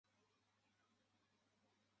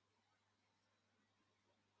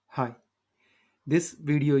Hi, this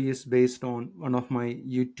video is based on one of my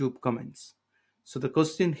YouTube comments. So the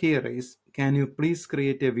question here is, can you please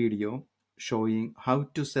create a video showing how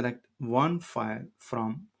to select one file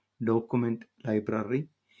from document library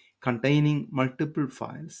containing multiple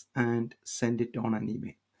files and send it on an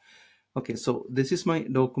email? Okay, so this is my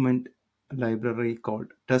document library called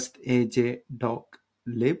testaj.lib.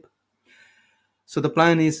 So the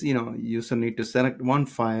plan is, user need to select one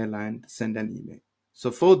file and send an email. So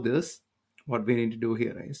for this, what we need to do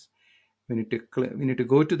here is we need to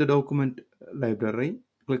go to the document library,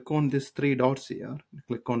 click on these three dots here,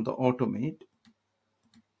 click on the automate,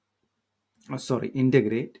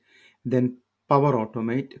 integrate, then power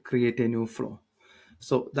automate, create a new flow.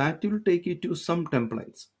 So that will take you to some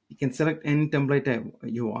templates. You can select any template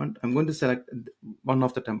you want. I'm going to select one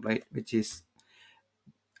of the template, which is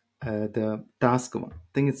the task one.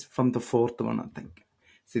 I think it's from the fourth one, I think.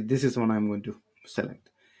 See, this is one I'm going to select.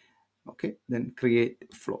 Okay, then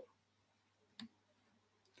create flow.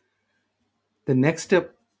 The next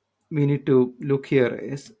step we need to look here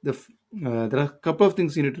is there are a couple of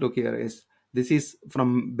things you need to look here is this is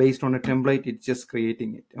from based on a template, it's just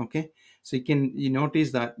creating it. Okay, so you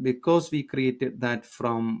notice that because we created that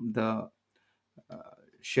from the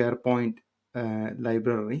SharePoint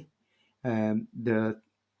library, the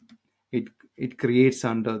it it creates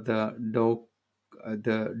under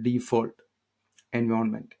the default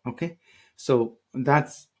environment. Okay, so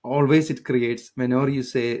that's always it creates whenever you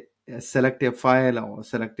say select a file or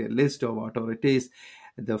select a list or whatever it is,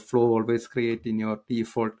 the flow always create in your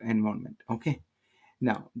default environment. Okay,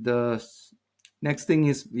 now the next thing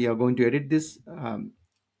is we are going to edit this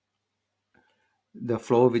the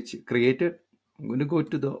flow which created. I'm going to go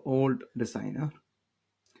to the old designer.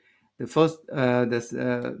 The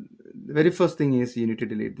very first thing is you need to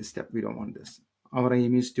delete this step. We don't want this. Our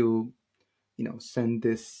aim is to send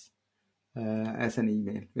this as an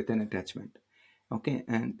email with an attachment. Okay,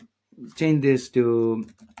 and change this to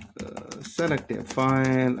select a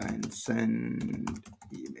file and send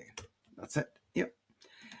email. That's it. Yeah.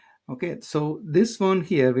 Okay, so this one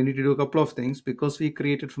here we need to do a couple of things because we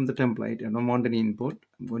created from the template. I don't want any input.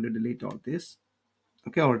 I'm going to delete all this.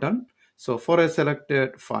 Okay, all done. So for a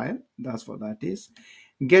selected file, that's what that is.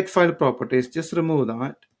 Get file properties, just remove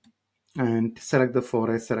that and select the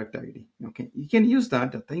for a select ID. Okay, you can use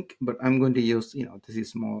that, I think, but I'm going to use, this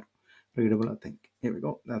is more readable, I think. Here we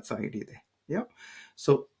go. That's ID there. Yeah.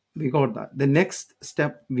 So we got that. The next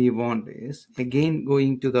step we want is again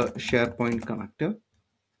going to the SharePoint connector.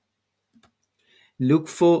 Look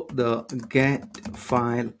for the get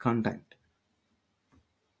file content.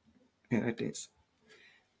 Here it is.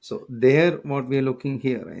 So there, what we're looking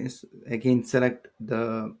here is again select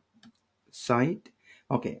the site.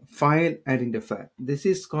 Okay, file identifier. This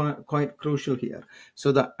is quite crucial here.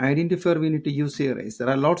 So the identifier we need to use here is there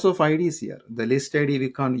are lots of IDs here. The list ID we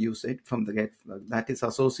can't use it from the get that is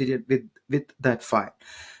associated with that file.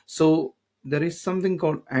 So there is something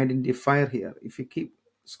called identifier here. If you keep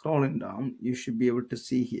scrolling down, you should be able to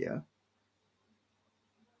see here.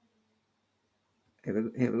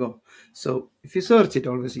 Here we go. So if you search it,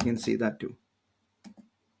 always you can see that too.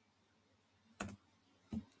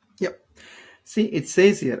 Yep. See, it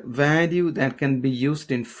says here value that can be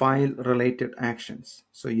used in file related actions.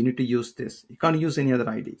 So you need to use this. You can't use any other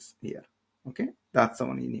IDs here. Okay, that's the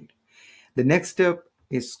one you need. The next step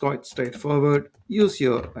is quite straightforward. Use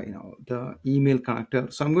your, the email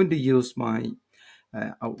connector. So I'm going to use my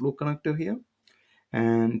Outlook connector here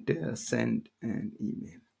and send an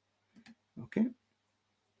email. Okay.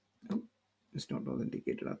 Oh, it's not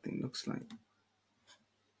authenticated, I think, looks like.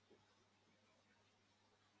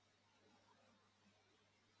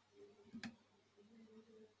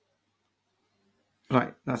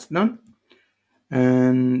 Right, that's done.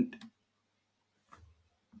 And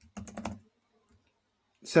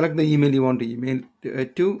select the email you want to email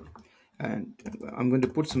to, and I'm going to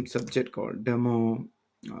put some subject called demo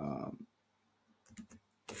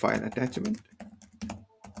file attachment.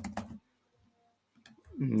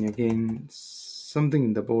 Again, something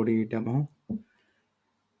in the body demo.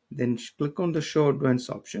 Then click on the show advanced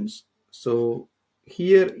options. So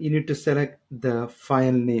here you need to select the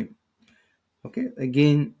file name. Okay,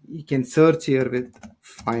 again you can search here with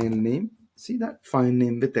file name. See that file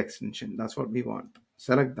name with extension, that's what we want.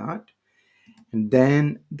 Select that, and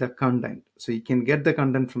then the content. So you can get the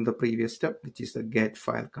content from the previous step, which is the get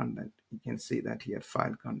file content. You can see that here,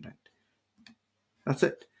 file content. That's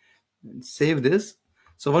it. And save this.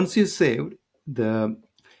 So once you saved, the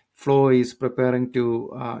flow is preparing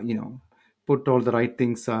to put all the right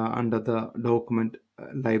things under the document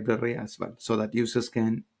library as well, so that users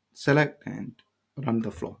can select and run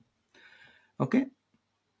the flow. Okay,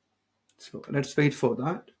 so let's wait for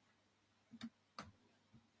that.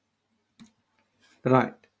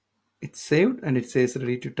 Right, it's saved and it says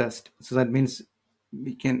ready to test. So that means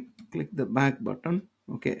we can click the back button.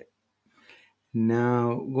 Okay,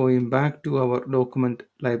 now going back to our document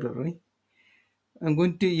library, I'm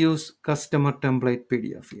going to use customer template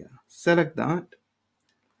PDF here. Select that.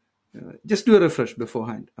 Just do a refresh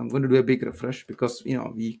beforehand. I'm going to do a big refresh because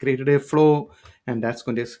we created a flow and that's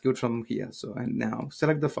going to execute from here. So and now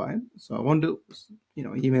select the file. So I want to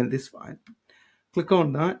email this file. Click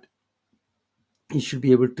on that. You should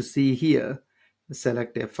be able to see here,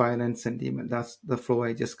 select a file and send email. That's the flow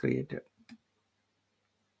I just created.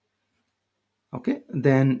 Okay,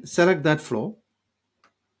 then select that flow.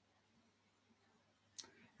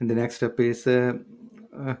 And the next step is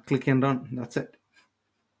click and run. That's it.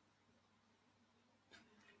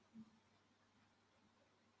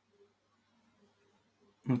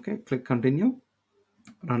 Okay, click continue,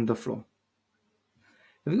 run the flow.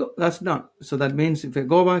 There we go, that's done. So that means if I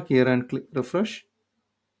go back here and click refresh,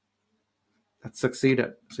 that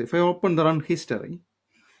succeeded. So if I open the run history,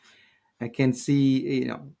 I can see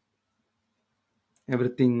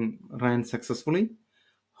everything ran successfully.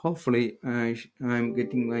 Hopefully I'm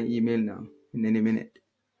getting my email now in any minute.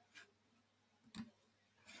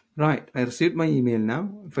 Right, I received my email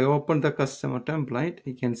now. If I open the customer template,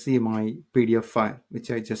 you can see my PDF file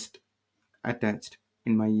which I just attached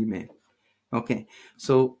in my email. Okay,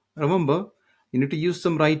 so remember, you need to use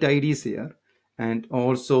some right IDs here. And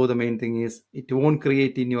also the main thing is it won't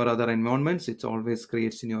create in your other environments. It always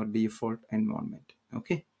creates in your default environment.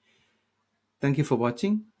 Okay, thank you for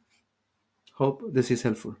watching. Hope this is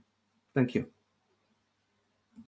helpful. Thank you.